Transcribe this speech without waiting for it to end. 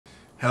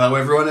Hello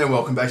everyone and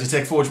welcome back to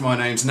TechForge. My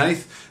name's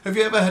Nath. Have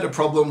you ever had a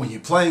problem when you're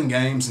playing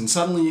games and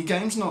suddenly your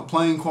game's not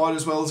playing quite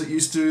as well as it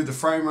used to, the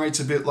frame rate's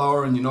a bit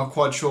lower and you're not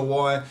quite sure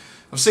why?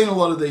 I've seen a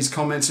lot of these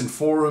comments in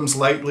forums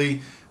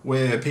lately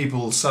where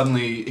people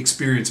suddenly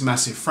experience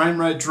massive frame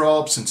rate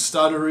drops and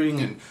stuttering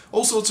and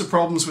all sorts of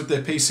problems with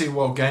their PC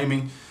while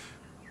gaming,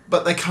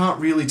 but they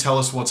can't really tell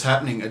us what's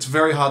happening. It's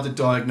very hard to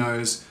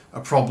diagnose a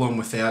problem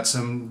without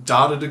some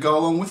data to go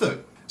along with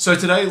it. So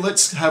today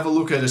let's have a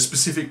look at a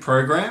specific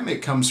program.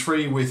 It comes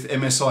free with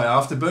MSI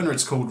Afterburner.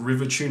 It's called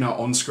RivaTuner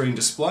On Screen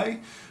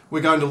Display.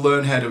 We're going to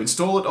learn how to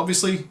install it,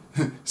 obviously,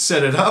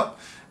 set it up,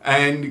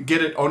 and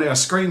get it on our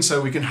screen so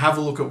we can have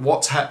a look at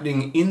what's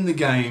happening in the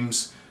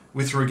games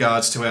with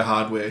regards to our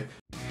hardware.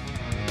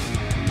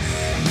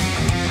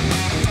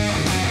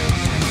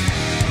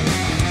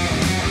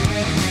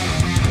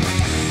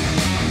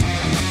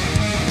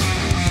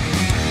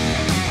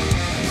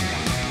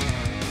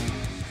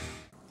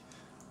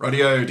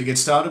 Rightio, to get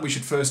started we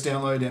should first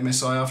download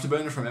MSI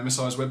Afterburner from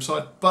MSI's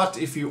website, but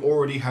if you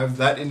already have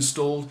that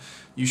installed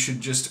you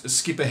should just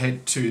skip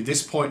ahead to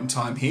this point in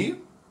time here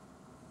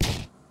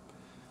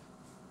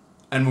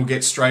and we'll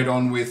get straight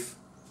on with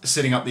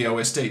setting up the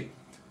OSD.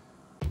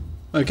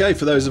 Okay,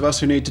 for those of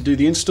us who need to do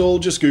the install,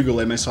 just Google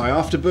MSI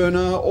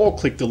Afterburner or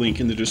click the link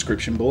in the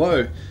description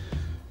below.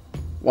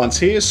 Once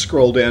here,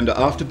 scroll down to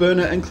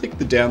Afterburner and click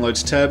the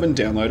Downloads tab and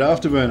download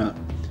Afterburner.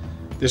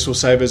 This will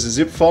save as a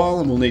zip file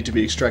and will need to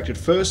be extracted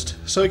first,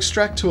 so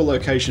extract to a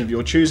location of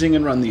your choosing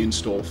and run the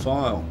install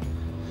file.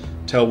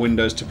 Tell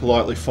Windows to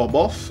politely fob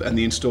off and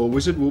the install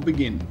wizard will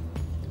begin.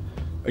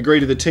 Agree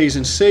to the T's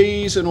and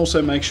C's and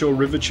also make sure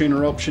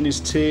RivaTuner option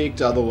is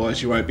ticked,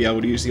 otherwise you won't be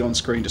able to use the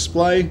on-screen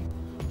display.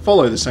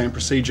 Follow the same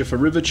procedure for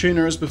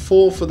RivaTuner as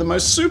before for the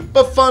most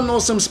super fun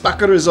awesome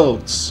spacker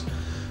results.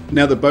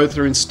 Now that both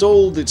are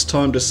installed, it's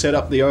time to set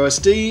up the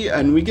OSD,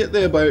 and we get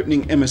there by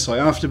opening MSI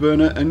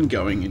Afterburner and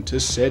going into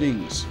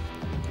Settings.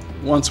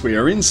 Once we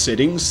are in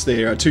Settings,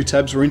 there are two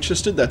tabs we're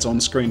interested, that's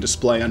On-Screen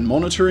Display and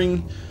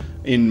Monitoring.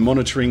 In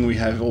Monitoring we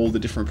have all the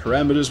different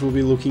parameters we'll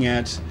be looking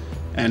at,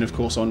 and of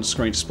course on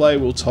Screen Display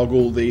we'll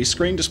toggle the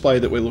screen display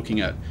that we're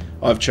looking at.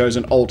 I've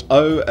chosen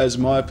Alt-O as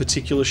my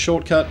particular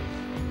shortcut,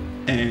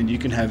 and you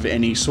can have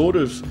any sort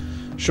of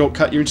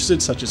shortcut you're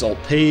interested, such as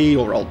Alt-P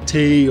or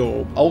Alt-T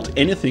or Alt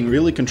anything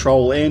really.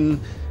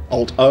 Control-N,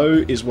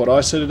 Alt-O is what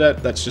I set it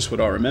at, that's just what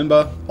I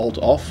remember.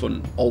 Alt-Off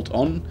and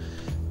Alt-On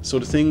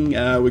sort of thing.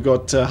 We've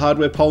got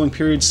hardware polling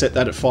period, set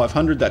that at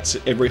 500, that's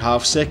every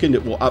half second,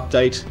 it will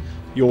update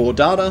your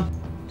data.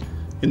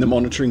 In the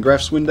monitoring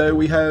graphs window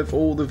we have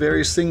all the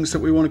various things that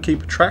we want to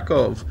keep track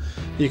of.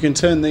 You can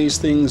turn these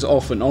things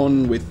off and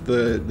on with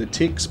the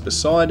ticks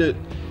beside it.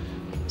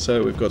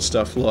 So we've got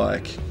stuff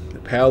like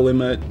power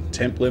limit,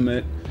 temp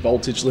limit,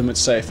 voltage limit.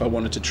 Say if I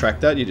wanted to track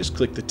that, you just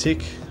click the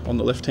tick on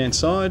the left hand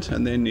side,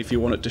 and then if you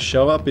want it to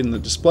show up in the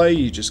display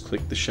you just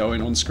click the show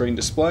in on screen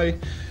display,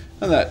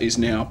 and that is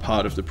now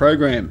part of the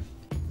program.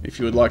 If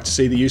you would like to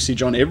see the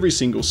usage on every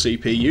single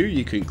CPU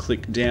you can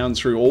click down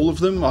through all of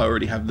them. I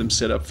already have them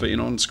set up for in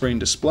on screen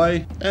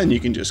display, and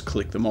you can just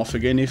click them off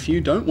again if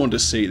you don't want to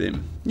see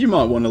them. You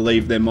might want to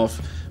leave them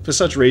off for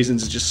such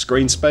reasons as just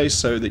screen space,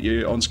 so that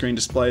your on screen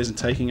display isn't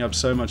taking up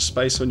so much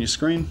space on your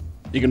screen.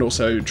 You can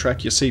also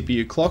track your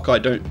CPU clock. I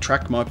don't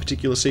track my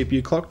particular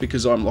CPU clock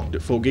because I'm locked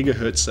at 4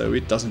 GHz, so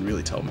it doesn't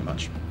really tell me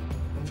much.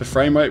 For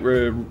frame rate,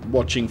 we're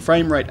watching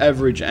frame rate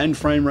average and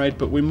frame rate,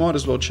 but we might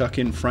as well chuck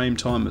in frame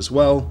time as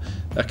well.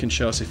 That can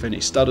show us if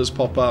any stutters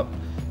pop up,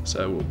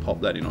 so we'll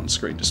pop that in on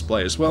screen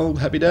display as well.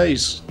 Happy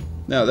days.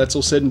 Now that's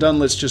all said and done,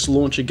 let's just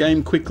launch a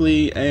game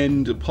quickly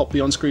and pop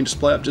the on-screen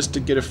display up just to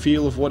get a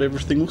feel of what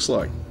everything looks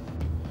like.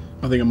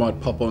 I think I might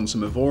pop on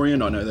some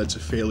Avorion. I know that's a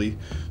fairly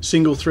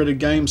single-threaded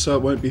game, so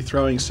it won't be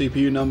throwing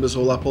CPU numbers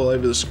all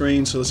over the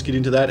screen, so let's get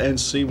into that and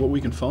see what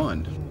we can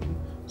find.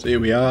 So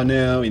here we are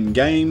now in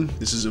game.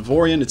 This is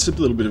Avorion. It's a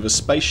little bit of a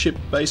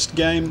spaceship-based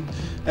game.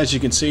 As you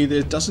can see,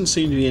 there doesn't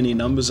seem to be any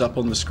numbers up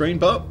on the screen,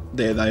 but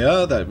there they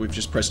are. We've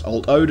just pressed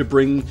Alt-O to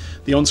bring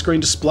the on-screen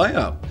display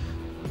up.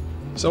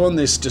 So on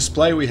this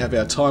display we have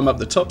our time up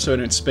the top, so I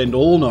don't spend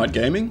all night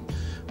gaming.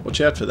 Watch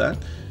out for that.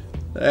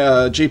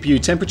 Our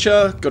GPU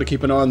temperature, got to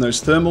keep an eye on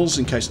those thermals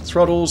in case it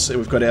throttles.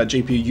 We've got our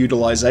GPU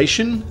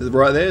utilization,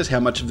 right there is how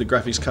much of the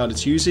graphics card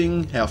it's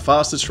using, how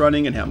fast it's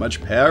running and how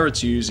much power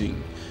it's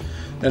using.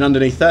 Then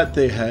underneath that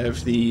they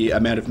have the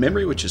amount of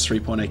memory, which is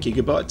 3.8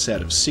 GB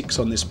out of 6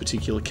 on this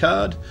particular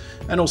card,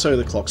 and also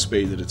the clock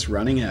speed that it's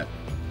running at.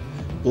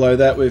 Below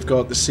that we've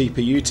got the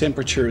CPU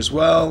temperature as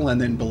well,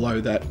 and then below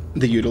that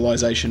the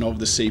utilization of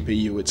the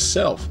CPU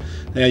itself.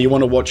 Now you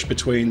want to watch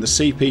between the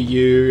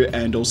CPU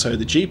and also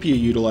the GPU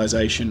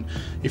utilization.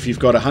 If you've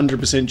got 100%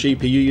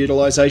 GPU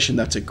utilization,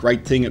 that's a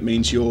great thing. It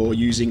means you're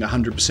using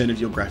 100% of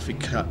your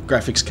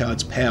graphics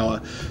card's power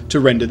to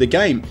render the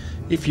game.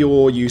 If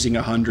you're using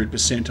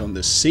 100% on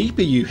the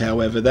CPU,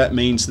 however, that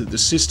means that the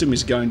system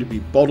is going to be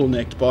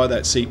bottlenecked by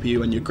that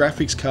CPU and your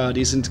graphics card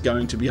isn't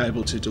going to be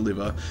able to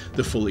deliver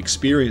the full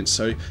experience.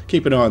 So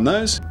keep an eye on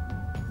those.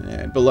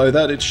 And below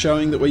that it's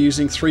showing that we're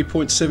using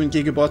 3.7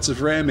 gigabytes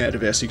of RAM out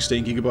of our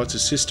 16 gigabytes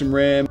of system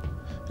RAM.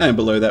 And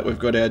below that we've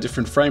got our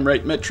different frame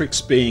rate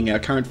metrics, being our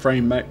current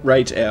frame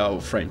rate, our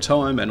frame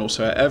time, and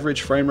also our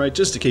average frame rate,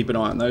 just to keep an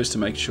eye on those to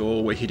make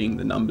sure we're hitting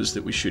the numbers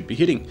that we should be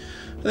hitting.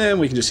 And then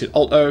we can just hit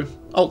Alt-O,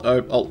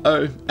 Alt-O,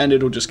 Alt-O, and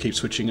it'll just keep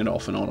switching it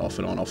off and on, off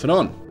and on, off and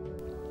on.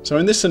 So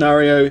in this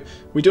scenario,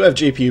 we do have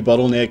GPU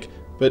bottleneck,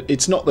 but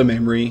it's not the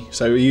memory,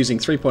 so we're using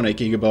 3.8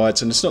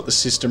 gigabytes, and it's not the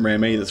system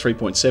RAM either,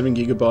 3.7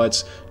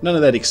 gigabytes. None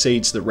of that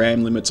exceeds the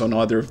RAM limits on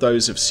either of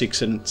those of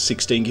 6 and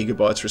 16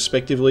 gigabytes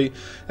respectively.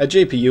 Our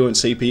GPU and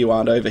CPU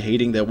aren't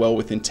overheating, they're well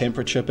within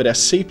temperature, but our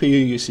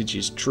CPU usage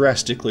is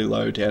drastically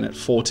low, down at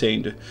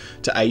 14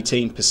 to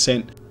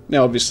 18%.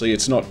 Now obviously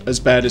it's not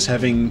as bad as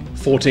having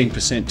 14%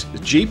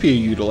 GPU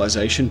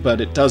utilization, but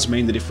it does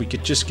mean that if we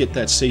could just get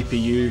that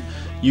CPU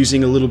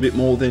using a little bit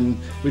more, then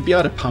we'd be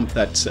able to pump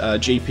that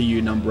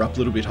GPU number up a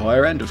little bit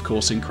higher, and of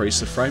course increase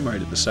the frame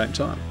rate at the same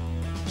time.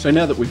 So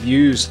now that we've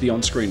used the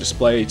on-screen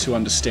display to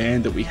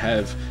understand that we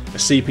have a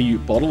CPU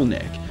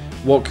bottleneck,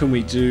 what can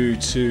we do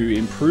to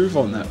improve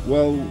on that?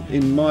 Well,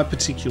 in my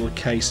particular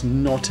case,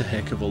 not a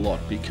heck of a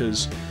lot,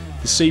 because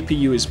the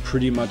CPU is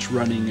pretty much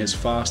running as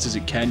fast as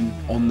it can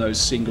on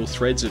those single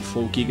threads at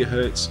 4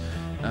 GHz.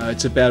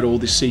 It's about all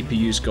the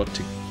CPU's got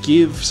to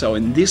give, so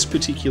in this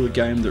particular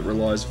game that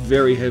relies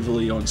very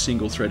heavily on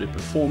single-threaded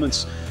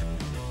performance,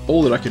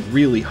 all that I could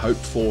really hope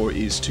for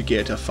is to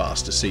get a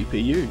faster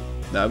CPU.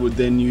 I would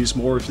then use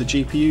more of the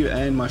GPU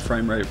and my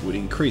frame rate would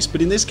increase.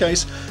 But in this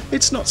case,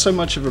 it's not so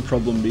much of a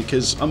problem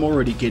because I'm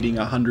already getting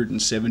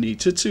 170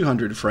 to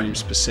 200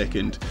 frames per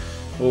second,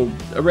 or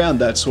around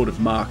that sort of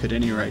mark at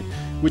any rate,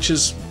 which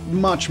is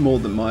much more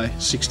than my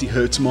 60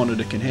 Hz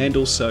monitor can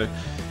handle, so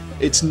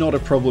it's not a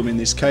problem in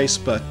this case.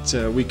 But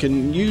we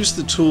can use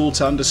the tool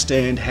to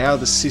understand how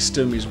the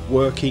system is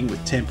working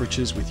with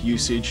temperatures, with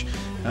usage,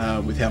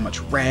 with how much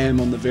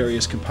RAM on the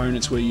various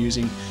components we're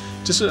using,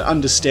 just to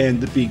understand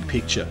the big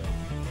picture.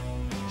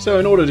 So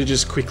in order to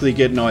just quickly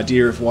get an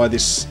idea of why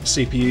this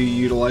CPU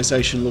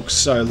utilization looks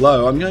so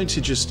low, I'm going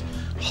to just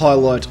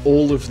highlight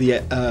all of the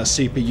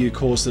CPU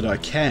cores that I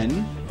can,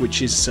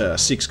 which is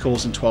 6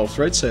 cores and 12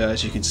 threads. So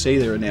as you can see,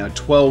 there are now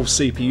 12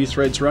 CPU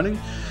threads running,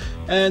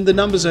 and the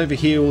numbers over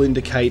here will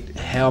indicate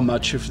how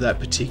much of that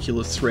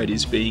particular thread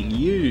is being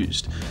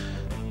used.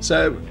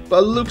 So by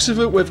the looks of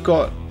it, we've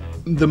got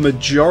the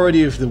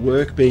majority of the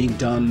work being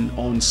done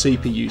on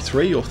CPU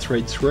 3 or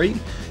thread 3,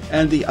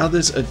 and the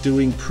others are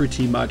doing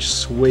pretty much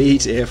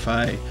sweet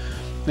FA.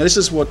 Now this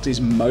is what is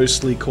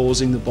mostly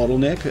causing the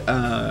bottleneck.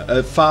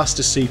 A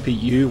faster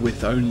CPU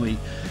with only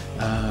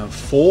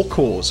 4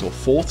 cores or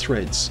 4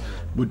 threads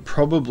would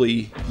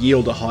probably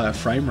yield a higher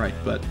frame rate,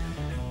 but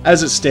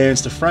as it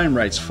stands, the frame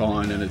rate's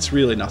fine and it's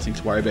really nothing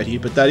to worry about here.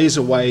 But that is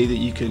a way that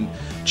you can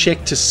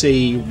check to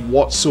see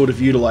what sort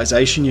of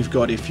utilization you've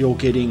got if you're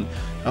getting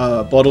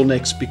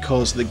bottlenecks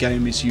because the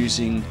game is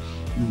using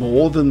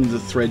more than the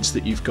threads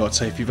that you've got.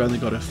 So if you've only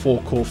got a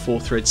 4-core,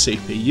 4-thread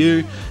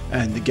CPU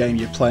and the game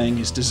you're playing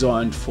is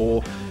designed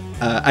for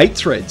 8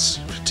 threads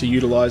to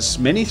utilize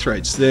many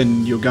threads,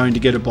 then you're going to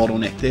get a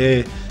bottleneck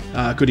there.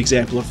 A good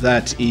example of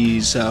that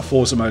is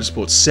Forza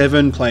Motorsport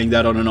 7, playing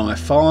that on an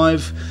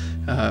i5.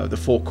 The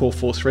 4-core,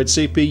 4-thread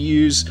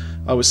CPUs,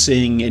 I was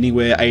seeing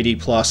anywhere 80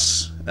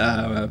 plus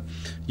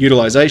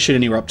utilization,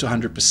 anywhere up to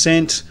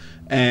 100%.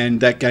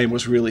 And that game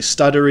was really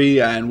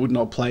stuttery and would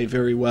not play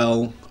very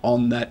well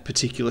on that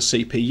particular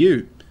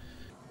CPU.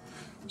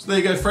 So there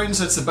you go friends,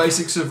 that's the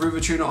basics of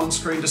RivaTuner On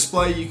Screen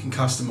Display. You can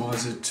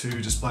customize it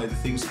to display the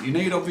things that you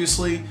need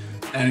obviously,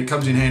 and it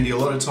comes in handy a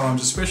lot of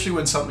times, especially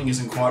when something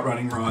isn't quite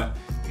running right.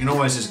 You can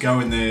always just go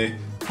in there,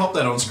 pop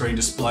that on-screen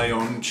display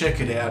on,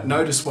 check it out,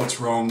 notice what's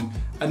wrong,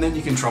 and then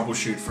you can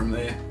troubleshoot from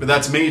there. But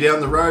that's me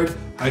down the road.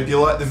 Hope you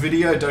liked the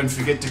video. Don't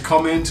forget to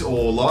comment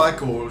or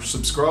like or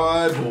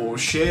subscribe or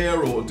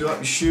share or do up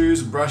your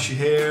shoes and brush your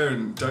hair,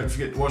 and don't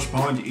forget to wash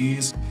behind your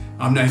ears.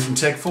 I'm Nathan from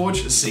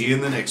TechForge. See you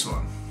in the next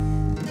one.